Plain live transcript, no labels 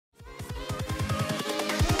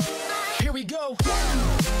go.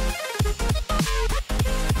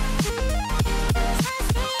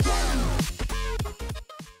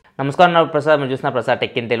 నమస్కారం నా ప్రసాద్ మీరు చూస్తున్న Prasad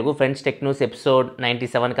tech in Telugu friends tech news episode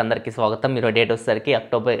 97కి అందరికీ స్వాగతం. మీరు డేట్ వచ్చేసరికి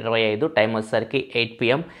అక్టోబర్ 25, టైం వచ్చేసరికి 8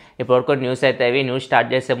 PM. ఇప్పటివరకు న్యూస్ అయితే అవి న్యూస్ స్టార్ట్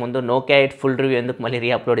చేసే ముందు Nokia 8 ఫుల్ రివ్యూ ఎందుకు మళ్ళీ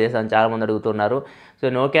రీఅప్లోడ్ చేశాను చాలామంది అడుగుతున్నారు.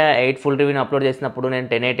 సో Nokia 8 ఫుల్ రివ్యూని అప్లోడ్ చేసినప్పుడు నేను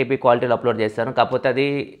 1080p క్వాలిటీలో అప్లోడ్ చేశాను, కాకపోతే అది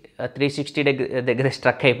 360 దగ్గర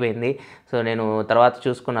స్ట్రక్ అయిపోయింది. సో నేను తర్వాత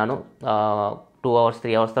చూసుకున్నాను, 2 hours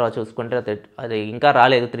 3 hours తర్వాత చూసుకుంటే అది ఇంకా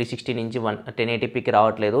రాలేదు, 360 నుంచి 1080pకి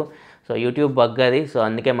రావట్లేదు. సో యూట్యూబ్ బగ్ అది. సో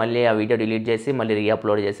అందుకే మళ్ళీ ఆ వీడియో డిలీట్ చేసి మళ్ళీ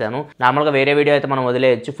రీఅప్లోడ్ చేశాను. నార్మల్గా వేరే వీడియో అయితే మనం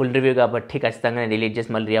వదిలేయచ్చు, ఫుల్ రివ్యూ కాబట్టి ఖచ్చితంగా నేను డిలీట్ చేసి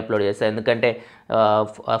మళ్ళీ రీఅప్లోడ్ చేస్తాను. ఎందుకంటే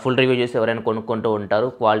ఫుల్ రివ్యూ చూసి ఎవరైనా కొనుక్కుంటూ ఉంటారు,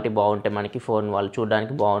 క్వాలిటీ బాగుంటే మనకి ఫోన్ వాళ్ళు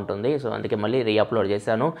చూడడానికి బాగుంటుంది. సో అందుకే మళ్ళీ రీఅప్లోడ్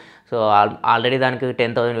చేశాను. సో ఆల్రెడీ దానికి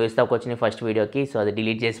 10,000 వ్యూస్ దాకా వచ్చినాయి ఫస్ట్ వీడియోకి. సో అది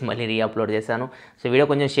డిలీట్ చేసి మళ్ళీ రీఅప్లోడ్ చేశాను. సో వీడియో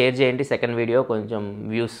కొంచెం షేర్ చేయండి, సెకండ్ వీడియో కొంచెం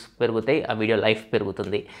వ్యూస్ పెరుగుతాయి, ఆ వీడియో లైఫ్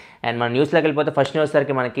పెరుగుతుంది. అండ్ మన న్యూస్లోకి వెళ్ళిపోతే ఫస్ట్ న్యూస్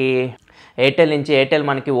సరికి మనకి ఎయిర్టెల్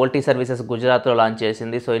మనకి వోల్టీ సర్వీసెస్ గుజరాత్లో లాంచ్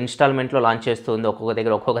చేసింది. సో ఇన్స్టాల్మెంట్లో లాంచ్ చేస్తుంది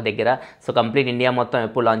ఒక్కొక్క దగ్గర. సో కంప్లీట్ ఇండియా మొత్తం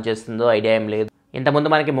ఎప్పుడు లాంచ్ చేస్తుందో ఐడియా ఏం లేదు. ఇంతకుముందు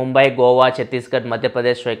మనకి ముంబై, గోవా, ఛత్తీస్గఢ్,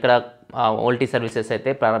 మధ్యప్రదేశ్ ఇక్కడ వోల్టీ సర్వీసెస్ అయితే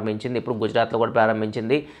ప్రారంభించింది. ఇప్పుడు గుజరాత్లో కూడా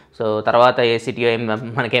ప్రారంభించింది. సో తర్వాత ఏ సిటీయో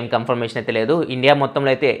మనకేం కన్ఫర్మేషన్ అయితే లేదు. ఇండియా మొత్తంలో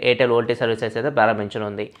అయితే ఎయిర్టెల్ వోల్టీ సర్వీసెస్ అయితే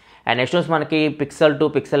ప్రారంభించనుంది. అండ్ నెక్స్ట్ న్యూస్ మనకి Pixel2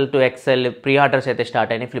 XL ప్రీ ఆర్డర్స్ అయితే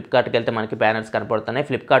స్టార్ట్ అయినాయి. ఫ్లిప్కార్ట్కి వెళ్తే మనకి బ్యానర్స్ కనపడుతున్నాయి.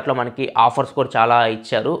 ఫ్లిప్కార్ట్లో మనకి ఆఫర్స్ కూడా చాలా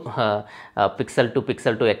ఇచ్చారు.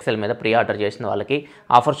 Pixel2 XL మీద ప్రీ ఆర్డర్ చేసిన వాళ్ళకి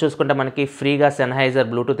ఆఫర్స్ చూసుకుంటే మనకి ఫ్రీగా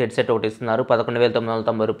సెన్హైజర్ బ్లూటూత్ హెడ్సెట్ ఒకటి ఇస్తున్నారు,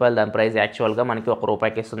 11,990 రూపాయలు. దాని ప్రైస్ యాక్చువల్గా మనకి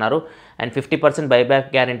 ₹1 ఇస్తున్నారు. అండ్ 50%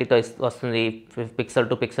 బైబ్యాక్ గ్యారంటీతో వస్తుంది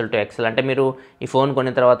Pixel2 XL. అంటే మీరు ఈ ఫోన్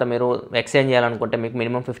కొన్న తర్వాత మీరు ఎక్స్చేంజ్ చేయాలనుకుంటే మీకు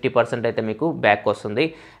మినిమం 50% అయితే మీకు బ్యాక్ వస్తుంది.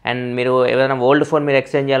 అండ్ మీరు ఏదైనా ఓల్డ్ ఫోన్ మీరు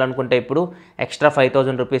ఎక్స్చేంజ్ చేయాలనుకుంటే ఇప్పుడు ఎక్స్ట్రా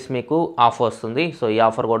 5,000 రూపీస్ మీకు ఆఫర్ వస్తుంది. సో ఈ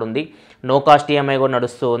ఆఫర్ కూడా ఉంది. నో కాస్ట్ ఈఎంఐ కూడా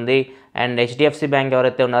నడుస్తూ ఉంది. అండ్ HDFC బ్యాంక్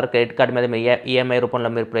ఎవరైతే ఉన్నారో క్రెడిట్ కార్డ్ మీద మీరు ఈఎంఐ రూపంలో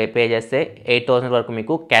మీరు పే చేస్తే 8,000 వరకు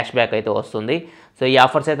మీకు క్యాష్ బ్యాక్ అయితే వస్తుంది. సో ఈ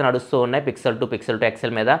ఆఫర్స్ అయితే నడుస్తూ ఉన్నాయి Pixel2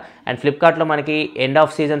 XL మీద. అండ్ ఫ్లిప్కార్ట్లో మనకి ఎండ్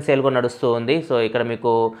ఆఫ్ సీజన్ సేల్ కూడా నడుస్తూ ఉంది. సో ఇక్కడ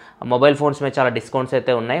మీకు మొబైల్ ఫోన్స్ మీద చాలా డిస్కౌంట్స్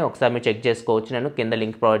అయితే ఉన్నాయి, ఒకసారి మీరు చెక్ చేసుకోవచ్చు. నేను కింద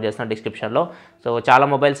లింక్ ప్రొవైడ్ చేస్తాను డిస్క్రిప్షన్లో. సో చాలా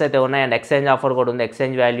మొబైల్స్ అయితే ఉన్నాయి. అండ్ ఎక్స్చేంజ్ ఆఫర్ కూడా ఉంది.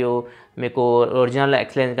 ఎక్స్చేంజ్ వాల్యూ మీకు ఒరిజినల్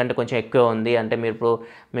ఎక్స్చేంజ్ కంటే కొంచెం ఎక్కువ ఉంది. అంటే మీరు ఇప్పుడు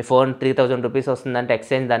మీ ఫోన్ 3,000 రూపీస్ వస్తుందంటే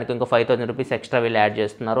ఎక్స్చేంజ్ దానికి ఇంకో 5,000 రూపీస్ ఎక్స్ట్రా వీళ్ళు యాడ్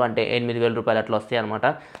చేస్తున్నారు, అంటే 8,000 రూపాయలు అట్లా వస్తాయి అనమాట.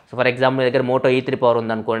 సో ఫర్ ఎగ్జాంపుల్ మీ దగ్గర Moto E3 పవర్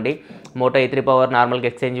ఉందనుకోండి. Moto E3 పవర్ నార్మల్గా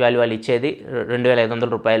ఎక్స్చేంజ్ వాల్యూ వాళ్ళు ఇచ్చేది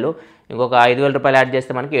 2,500 రూపాయలు, ఇంకొక 5,000 రూపాయలు యాడ్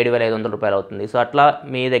చేస్తే మనకి 7,500 రూపాయలు అవుతుంది. సో అట్లా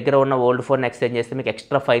మీ దగ్గర ఉన్న ఓల్డ్ ఫోన్ ఎక్స్చేంజ్ చేస్తే మీకు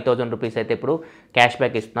ఎక్స్ట్రా 5,000 రూపీస్ అయితే ఇప్పుడు క్యాష్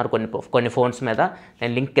బ్యాక్ ఇస్తున్నారు కొన్ని ఫోన్స్ మీద.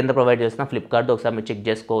 నేను లింక్ కింద ప్రొవైడ్ చేస్తున్నా ఫ్లిప్కార్ట్, ఒకసారి మీరు చెక్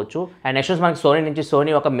చేసుకోవచ్చు. అండ్ నెక్స్ట్ మనకి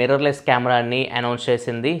సోనీ ఒక మిర్రర్లెస్ కెమెరాని అనౌన్స్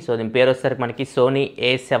చేసింది. సో దీని పేరు వచ్చేసరికి మనకి సోనీ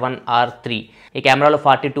a7RIII. ఈ కెమెరాలో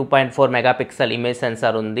 42.4 మెగాపిక్సెల్ ఇమేజ్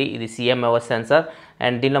సెన్సార్ ఉంది. ఇది CMOS సెన్సార్.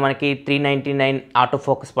 అండ్ దీనిలో మనకి 399 ఆటో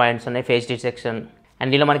ఫోకస్ పాయింట్స్ ఉన్నాయి, ఫేస్ డిటెక్షన్.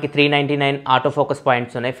 అండ్ దీనిలో మనకి 399 ఆటో ఫోకస్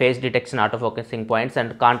పాయింట్స్ ఉన్నాయి, face detection auto focusing points.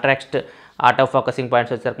 And contrast auto focusing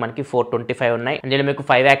points వచ్చేసరికి మనకి 425 ఉన్నాయి. అండ్ దీనిలో మీకు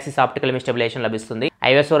 5 యాక్సిస్ ఆప్టికల్ ఇమేజ్ స్టెబిలైజేషన్ లభిస్తుంది.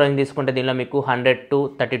 ISO రేంజ్ తీసుకుంటే దీనిలో మీకు 100 to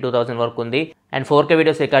 32,000 వరకు ఉంది. అండ్ 4K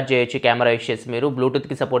వీడియోస్ రికార్డ్ చేయొచ్చు కెమెరా యూస్ చేసి. మీరు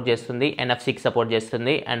బ్లూటూత్కి సపోర్ట్ చేస్తుంది, NFC కి సపోర్ట్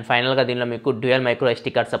చేస్తుంది. అండ్ ఫైనల్గా దీనిలో మీకు dual micro SD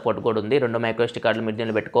card support కూడా ఉంది. 2 మైక్రో SD కార్డులు మీరు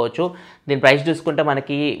దీనిలో పెట్టుకోవచ్చు. దీని ప్రైస్ చూసుకుంటే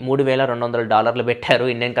మనకి $3,200 పెట్టారు.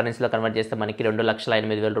 ఇండియన్ కరెన్సీలో కన్వర్ట్ చేస్తే మనకి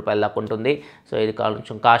 2,08,000 రూపాయల దాకా ఉంటుంది. సో ఇది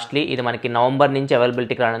కొంచెం కాస్ట్లీ. ఇది మనకి నవంబర్ నుంచి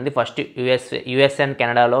అవైలబిలిటీకి రానుంది. ఫస్ట్ US అండ్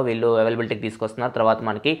కెనడాలో వీళ్ళు అవైలబిలిటీకి తీసుకొస్తున్నారు, తర్వాత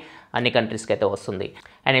మనకి అన్ని కంట్రీస్కి అయితే వస్తుంది.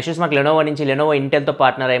 అండ్ నెక్స్ట్ మనకి లెనోవో ఇంటెల్తో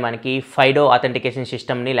పార్ట్నర్ అయ్యి మనకి ఫైడో అథెంటికేషన్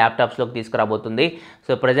సిస్టమ్ని ల్యాప్టాప్స్లోకి తీసుకురాబోతుంది.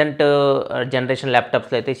 సో ప్రజెంట్ జనరేషన్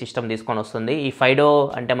ల్యాప్టాప్స్లో అయితే ఈ సిస్టమ్ తీసుకొని వస్తుంది. ఈ ఫైడో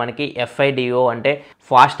అంటే మనకి FIDO అంటే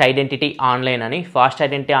ఫాస్ట్ ఐడెంటిటీ ఆన్లైన్ అని. ఫాస్ట్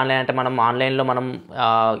ఐడెంటిటీ ఆన్లైన్ అంటే మనం ఆన్లైన్లో మనం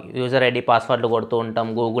యూజర్ ID పాస్వర్డ్లు కొడుతూ ఉంటాం,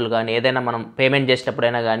 గూగుల్ కానీ ఏదైనా మనం పేమెంట్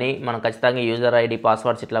చేసేటప్పుడైనా కానీ మనం ఖచ్చితంగా యూజర్ ID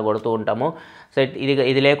పాస్వర్డ్స్ ఇట్లా కొడుతూ ఉంటాము. సో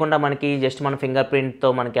ఇది లేకుండా మనకి జస్ట్ మన ఫింగర్ ప్రింట్తో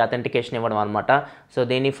మనకి అథెంటికేషన్ ఇవ్వడం అనమాట. సో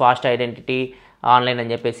దీన్ని ఫాస్ట్ ఐడెంటిటీ ఆన్లైన్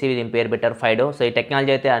అని చెప్పేసి దీని పేరు పెట్టారు ఫైడో. సో ఈ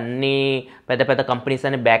టెక్నాలజీ అయితే అన్ని పెద్ద కంపెనీస్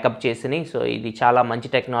అని బ్యాకప్ చేసినాయి. సో ఇది చాలా మంచి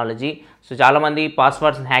టెక్నాలజీ. సో చాలామంది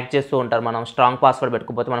పాస్వర్డ్స్ని హ్యాక్ చేస్తూ ఉంటారు. మనం స్ట్రాంగ్ పాస్వర్డ్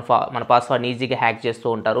పెట్టుకోకపోతే మన పాస్వర్డ్ని ఈజీగా హ్యాక్ చేస్తూ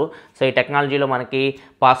ఉంటారు. సో ఈ టెక్నాలజీలో మనకి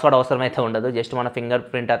పాస్వర్డ్ అవసరం అయితే ఉండదు, జస్ట్ మన ఫింగర్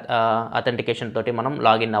ప్రింట్ అథెంటికేషన్ తోటి మనం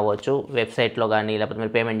లాగిన్ అవ్వచ్చు వెబ్సైట్లో కానీ, లేకపోతే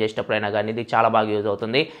మీరు పేమెంట్ చేసేటప్పుడైనా కానీ. ఇది చాలా బాగా యూజ్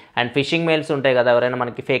అవుతుంది. అండ్ ఫిషింగ్ మెయిల్స్ ఉంటాయి కదా, ఎవరైనా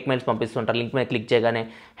మనకి ఫేక్ మెయిల్స్ పంపిస్తుంటారు, లింక్ మీద క్లిక్ చేయగానే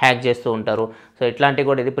హ్యాక్ చేస్తూ ఉంటారు. సో ఇట్లాంటివి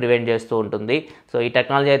కూడా ఇది ప్రివెంట్ చేస్తూ ఉంటుంది. సో ఈ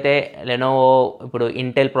టెక్నాలజీ అయితే లెనోవో ఇప్పుడు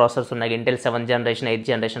ఇంటెల్ ప్రాసెసర్స్ ఉన్నాయి, Intel 7th generation 8th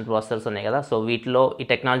generation processors ఉన్నాయి కదా. సో వీటిలో ఈ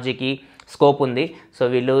టెక్నాలజీకి స్కోప్ ఉంది. సో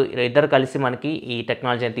వీళ్ళు ఇద్దరు కలిసి మనకి ఈ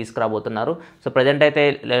టెక్నాలజీని తీసుకురాబోతున్నారు. సో ప్రజెంట్ అయితే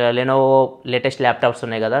లెనోవో లేటెస్ట్ ల్యాప్టాప్స్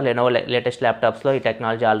ఉన్నాయి కదా, లెనోవో లేటెస్ట్ ల్యాప్టాప్స్లో ఈ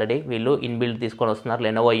టెక్నాలజీ ఆల్రెడీ వీళ్ళు ఇన్బిల్డ్ తీసుకొని వస్తున్నారు.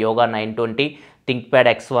 Lenovo yoga 920, ThinkPad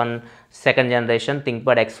X1 second generation,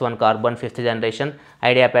 ThinkPad X1 carbon 5th generation,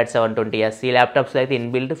 IdeaPad 720S ఈ ల్యాప్టాప్స్లో అయితే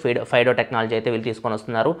ఇన్బిల్డ్ ఫైడో టెక్నాలజీ అయితే వీళ్ళు తీసుకొని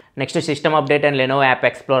వస్తున్నారు. Next system update and Lenovo app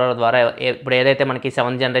explorer ద్వారా ఇప్పుడు ఏదైతే మనకి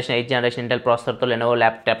 7th generation 8th generation Intel ప్రాసెసర్తో Lenovo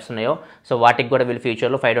laptops ఉన్నాయో సో వాటికి కూడా వీళ్ళు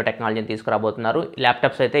ఫ్యూచర్లో ఫైడో టెక్నాలజీని తీసుకురాబోతున్నారు.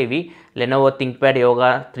 ల్యాప్టాప్స్ అయితే ఇవి Lenovo ThinkPad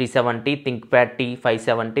yoga 370, ThinkPad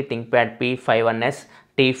T570, ThinkPad P51S,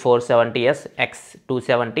 T470S,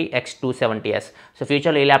 X270, X270S. So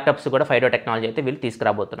ఫ్యూచర్లో ఈ ల్యాప్టాప్స్ కూడా ఫైడో టెక్నాలజీ అయితే వీళ్ళు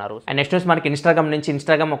తీసుకురాబోతున్నారు. అండ్ నెక్స్ట్ న్యూస్ మనకి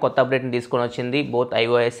ఇన్స్టాగ్రామ్ ఒక కొత్త అప్డేట్ని తీసుకొని వచ్చింది బోత్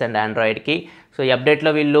iOS అండ్ ఆండ్రాయిడ్కి. సో ఈ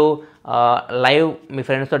అప్డేట్లో వీళ్ళు లైవ్ మీ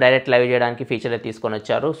ఫ్రెండ్స్తో డైరెక్ట్ లైవ్ చేయడానికి ఫీచర్ అయితే తీసుకొని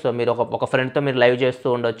వచ్చారు. సో మీరు ఒక ఫ్రెండ్తో మీరు లైవ్ చేస్తూ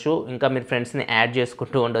ఉండొచ్చు, ఇంకా మీరు ఫ్రెండ్స్ని యాడ్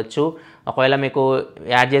చేసుకుంటూ ఉండొచ్చు. ఒకవేళ మీకు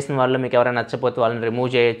యాడ్ చేసిన వాళ్ళు మీకు ఎవరైనా నచ్చకపోతే వాళ్ళని రిమూవ్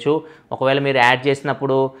చేయొచ్చు. ఒకవేళ మీరు యాడ్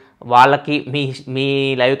చేసినప్పుడు వాళ్ళకి మీ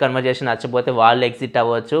లైవ్ కన్వర్జేషన్ నచ్చకపోతే వాళ్ళు ఎగ్జిట్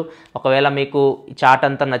అవ్వచ్చు. ఒకవేళ మీకు చాట్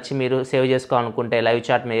అంతా నచ్చి మీరు సేవ్ చేసుకోవాలనుకుంటే లైవ్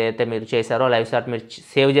చాట్ ఏదైతే మీరు చేశారో లైవ్ చాట్ మీరు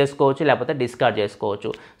సేవ్ చేసుకోవచ్చు, లేకపోతే డిస్కార్డ్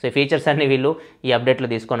చేసుకోవచ్చు. సో ఈ ఫీచర్స్ అన్ని వీళ్ళు ఈ అప్డేట్లో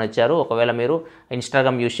తీసుకొని వచ్చారు. ఒకవేళ మీరు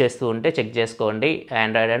ఇన్స్టాగ్రామ్ యూస్ చేస్తూ ఉంటే చెక్ చేసుకోండి.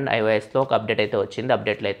 ఆండ్రాయిడ్ అండ్ iOSలో ఒక అప్డేట్ అయితే వచ్చింది.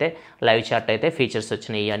 అప్డేట్లో అయితే లైవ్ చాట్ అయితే ఫీచర్స్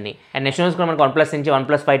వచ్చినాయి ఇవన్నీ. అండ్ నెక్స్ట్ న్యూస్ కూడా మనకు OnePlus నుంచి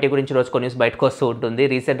OnePlus 5T గురించి రోజు కొన్ని న్యూస్ బయటకు వస్తూ ఉంటుంది.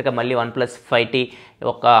 రీసెంట్గా మళ్ళీ OnePlus 5T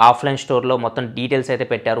ఒక ఆఫ్లైన్ స్టోర్లో మొత్తం డీటెయిల్స్ అయితే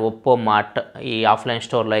పెట్టారు ఒప్పో మార్ట్ ఈ ఆఫ్లైన్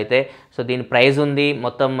స్టోర్లో అయితే. సో దీని ప్రైస్ ఉంది,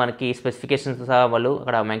 మొత్తం మనకి స్పెసిఫికేషన్స్ వాళ్ళు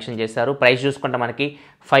అక్కడ మెన్షన్ చేశారు. ప్రైస్ చూసుకుంటే మనకి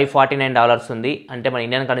 $549 ఉంది, అంటే మన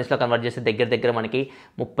ఇండియన్ కరెన్సీలో కన్వర్ట్ చేస్తే దగ్గర మనకి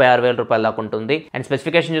 36,000 రూపాయల దాకా ఉంటుంది. అండ్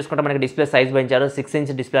స్పెసిఫికేషన్ చూసుకుంటే మనకి డిస్ప్లే సైజ్ పెంచారు, 6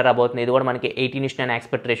 inch డిస్ప్లే రాబోతుంది. ఇది కూడా మనకి 18:9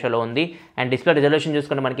 ఆస్పెక్ట్ రేషియోలో ఉంది. అండ్ డిస్ప్లే రిజల్యూషన్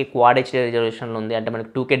చూసుకుంటే మనకి క్వాడ్ HD రిజల్యూషన్లో ఉంది, అంటే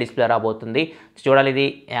మనకి 2K డిస్ప్లే రాబోతుంది. చూడాలి ఇది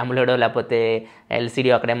AMOLED లేకపోతే LCD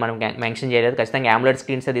అక్కడే మనం మెన్షన్ చేయలేదు. ఖచ్చితంగా AMOLED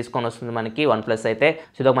స్క్రీన్సే తీసుకొని వస్తుంది మనకి OnePlus అయితే.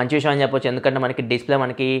 సో ఇది ఒక మంచి విషయం అని చెప్పొచ్చు, ఎందుకంటే మనకి డిస్ప్లే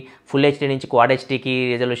మనకి ఫుల్ HD నుంచి క్వాడ్ HDకి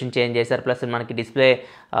రిజల్యూషన్ చేంజ్ చేశారు. ప్లస్ మనకి డిస్ప్లే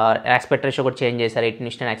ఆస్పెక్ట్ రేషియో కూడా చేంజ్ చేశారు,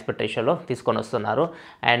 18:9 ఆస్పెక్ట్ రేషియోలో తీసుకొని వస్తున్నారు.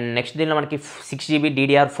 అండ్ నెక్స్ట్ దీనిలో మనకి 6GB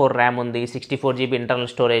DDR4 ర్యామ్ ఉంది, 64GB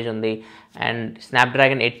ఇంటర్నల్ స్టోరేజ్ ఉంది. అండ్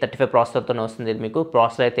స్నాప్డ్రాగన్ 835 ప్రాసెసర్తో వస్తుంది. ఇది మీకు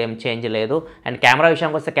ప్రాసెసర్ అయితే ఏం చేంజ్ లేదు. అండ్ కెమెరా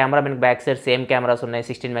విషయానికి వస్తే కెమెరా మనకి బ్యాక్ సైడ్ సేమ్ కెమెరాస్ ఉన్నాయి,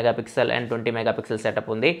 16 మెగాపిక్సెల్ అండ్ 20 మెగాపిక్సెల్ సెటప్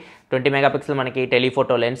ఉంది. 20 మెగాపిక్సెల్ మనకి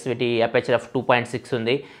టెలిఫోటో లెన్స్, వీటి అపేచర్ f2.6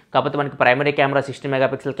 ఉంది. కాకపోతే మనకి primary camera 16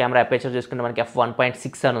 megapixel camera aperture చూసుకుంటే మనకి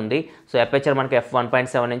f1.6 అని ఉంది. సో అపేచర్ మనకి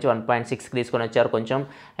f1.7 నుంచి 1.6 తీసుకొని వచ్చారు, కొంచెం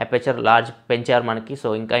అపేచర్ లార్జ్ పెంచారు మనకి. సో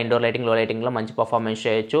ఇంకా ఇండోర్ లైటింగ్ లో లైటింగ్లో మంచి పర్ఫార్మెన్స్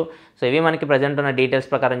చేయొచ్చు. సో ఇవి మనకి ప్రజెంట్ ఉన్న డీటెయిల్స్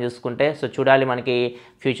ప్రకారం చూసుకుంటే. సో చూడాలి మనకి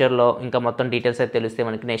ఫ్యూచర్లో ఇంకా మొత్తం డీటెయిల్స్ అయితే తెలిస్తే.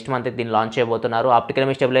 మనకి నెక్స్ట్ మంత్ దీన్ని లాంచ్ చేయబోతున్నారు. ఆప్టికల్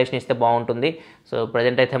ఇమేజ్ స్టెబిలైజేషన్ ఇస్తే బాగుంటుంది. సో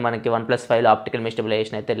ప్రజెంట్ అయితే మనకి OnePlus 5లో ఆప్టికల్ ఇమేజ్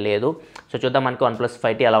స్టెబిలైజేషన్ అయితే లేదు. సో చూద్దాం మనకి OnePlus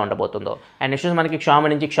 5T ఎలా ఉండబోతుందో. అండ్ నెక్స్ట్ మనకి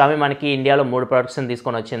Xiaomi మనకి ఇండియాలో 3 ప్రొడక్ట్స్ని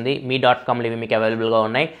తీసుకొని వచ్చింది. మీ.comలో ఇవి మీకు అవైలబుల్గా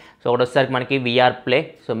ఉన్నాయి. సో ఒకటి వచ్చేసరికి మనకి VR Play,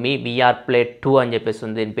 సో మీ VR Play 2 అని చెప్పేసి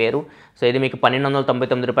ఉంది దీని పేరు. సో ఇది మీకు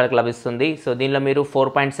 $1,299 లభిస్తుంది. సో దీనిలో మీరు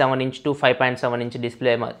 4.7 inch to 5.7 inch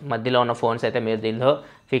డిస్ప్లే మధ్యలో ఉన్న ఫోన్స్ అయితే మీరు దీనిలో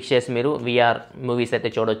ఫిక్స్ చేసి మీరు VR మూవీస్ అయితే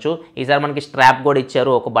చూడొచ్చు. ఈసారి మనకి స్ట్రాప్ కూడా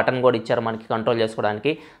ఇచ్చారు, ఒక బటన్ కూడా ఇచ్చారు మనకి కంట్రోల్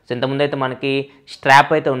చేసుకోవడానికి. సో ఇంతకుముందు అయితే మనకి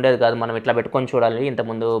స్ట్రాప్ అయితే ఉండేది కాదు, మనం ఇట్లా పెట్టుకొని చూడాలి.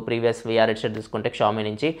 ఇంతకుముందు ప్రీవియస్ VR హెడ్సెట్ తీసుకుంటే Xiaomi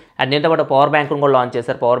నుంచి. అండ్ దీంతో పాటు పవర్ బ్యాంక్ కూడా లాంచ్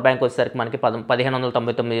చేశారు. పవర్ బ్యాంక్ వచ్చేసరికి మనకి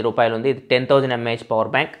 $1,599 ఉంది. ఇది 10,000 mAh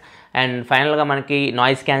పవర్ బ్యాంక్. అండ్ ఫైనల్గా మనకి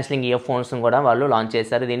నాయిస్ క్యాన్సిలింగ్ ఇయర్ ఫోన్స్ని కూడా వాళ్ళు లాంచ్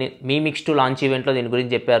చేశారు. దీన్ని మీ మిక్స్ టు లాంచ్ ఈవెంట్లో దీని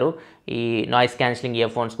గురించి చెప్పారు, ఈ నాయిస్ క్యాన్సిలింగ్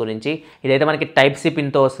ఇయర్ ఫోన్స్ గురించి. ఇదైతే మనకి Type-C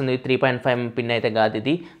పిన్తో వస్తుంది, 3.5 పిన్ అయితే కాదు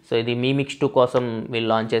ఇది. సో ఇది మీ మిక్స్ 2 కోసం వీళ్ళు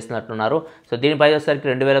లాంచ్ చేసినట్టున్నారు. సో దీని ప్రైస్ వచ్చేసరికి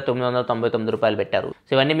 $2,999 పెట్టారు.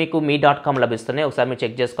 సో ఇవన్నీ మీకు మీ.com లభిస్తున్నాయి. ఒకసారి మీరు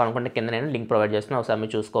చెక్ చేసుకోవాలనుకుంటే కింద నేను లింక్ ప్రొవైడ్ చేస్తున్నాను, ఒకసారి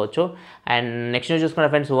మీరు చూసుకోవచ్చు. అండ్ నెక్స్ట్ న్యూస్ చూసుకున్న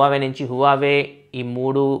ఫ్రెండ్స్, Huawei నుంచి Huawei ఈ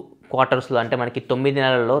 3 క్వార్టర్స్లో అంటే మనకి 9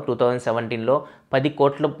 నెలల్లో 2017లో 10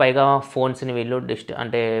 కోట్ల పైగా ఫోన్స్ని వీళ్ళు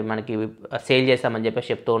అంటే మనకి సేల్ చేస్తామని చెప్పేసి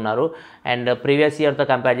చెప్తూ ఉన్నారు. అండ్ ప్రీవియస్ ఇయర్తో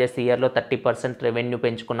కంపేర్ చేస్తే ఇయర్లో 30% రెవెన్యూ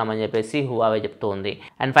పెంచుకున్నామని చెప్పేసి Huawei చెప్తూ ఉంది.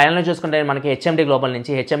 అండ్ ఫైనల్గా చూసుకుంటే మనకి HMD గ్లోబల్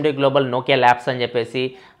నుంచి Nokia ల్యాబ్స్ అని చెప్పేసి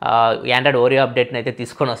ఆండ్రాయిడ్ ఓరియో అప్డేట్ని అయితే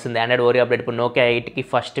తీసుకొని వస్తుంది. ఆండ్రాయిడ్ ఓరియో అప్డేట్ ఇప్పుడు Nokia 8కి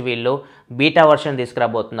ఫస్ట్ వీళ్ళు బీటా వర్షన్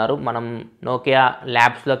తీసుకురాబోతున్నారు. మనం Nokia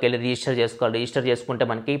ల్యాబ్స్లోకి వెళ్ళి రిజిస్టర్ చేసుకుంటే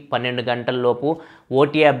మనకి 12 గంటల లోపు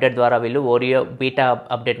OTA అప్డేట్ ద్వారా వీళ్ళు ఓరియో బీటా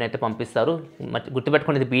అప్డేట్ని అయితే పంపిస్తారు.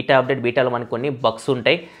 గుర్తుపెట్టుకునేది బీటా అప్డేట్. బీటాలో మనకి కొన్ని బగ్స్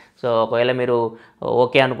ఉంటాయి. సో ఒకవేళ మీరు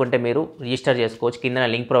ఓకే అనుకుంటే మీరు రిజిస్టర్ చేసుకోవచ్చు. కింద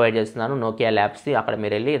లింక్ ప్రొవైడ్ చేస్తున్నాను నోకియా ల్యాబ్స్ది, అక్కడ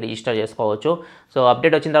మీరు వెళ్ళి రిజిస్టర్ చేసుకోవచ్చు. సో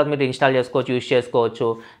అప్డేట్ వచ్చిన తర్వాత మీరు ఇన్స్టాల్ చేసుకోవచ్చు, యూస్ చేసుకోవచ్చు.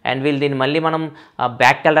 అండ్ వీళ్ళు దీన్ని మళ్ళీ మనం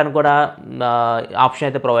బ్యాక్కి వెళ్ళడానికి కూడా ఆప్షన్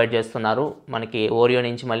అయితే ప్రొవైడ్ చేస్తున్నారు మనకి ఓరియో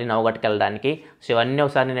నుంచి మళ్ళీ నవగట్టుకు వెళ్ళడానికి. సో ఇవన్నీ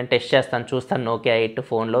ఒకసారి నేను టెస్ట్ చేస్తాను, చూస్తాను నోకియా 8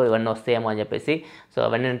 ఫోన్లో ఇవన్నీ వస్తాయేమో అని చెప్పేసి. సో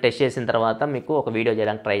అవన్నీ నేను టెస్ట్ చేసిన తర్వాత మీకు ఒక వీడియో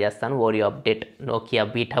చేయడానికి ట్రై చేస్తాను Oreo update, Nokia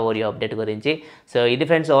beta Oreo update గురించి. సో ఇది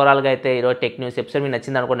ఫ్రెండ్స్ ఓవరాల్గా అయితే ఈరోజు టెక్ న్యూస్ ఎపిసోడ్ మీకు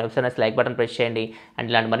నచ్చింది అనుకోండి, వెబ్సైట్ లైక్ బటన్ ప్రెస్ చేయండి. అండ్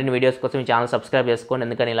ఇలాంటి మరిన్ని వీడియోస్ కోసం మీ ఛానల్ సబ్స్క్రైబ్ చేసుకోండి,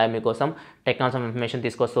 ఎందుకని ఇలా మీకోసం టెక్నాలజీ ఇన్ఫర్మేషన్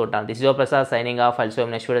తీసుకొస్తూ ఉంటాను. This is your Prasad signing off. Also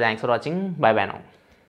next video. Thanks for watching. By by now.